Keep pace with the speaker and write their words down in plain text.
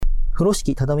風呂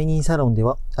敷畳人サロンで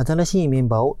は新しいメン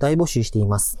バーを大募集してい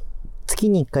ます。月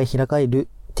に1回開かれる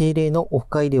定例のオフ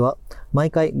会では、毎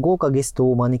回豪華ゲスト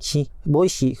をお招きし、ボイ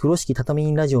シー風呂敷畳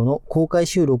人ラジオの公開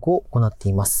収録を行って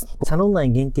います。サロン内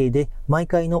限定で毎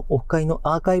回のオフ会の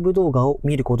アーカイブ動画を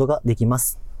見ることができま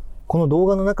す。この動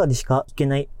画の中でしか聞け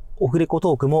ないオフレコ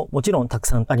トークももちろんたく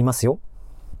さんありますよ。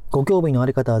ご興味のあ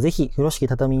る方はぜひ風呂敷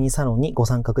畳人サロンにご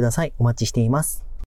参加ください。お待ちしています。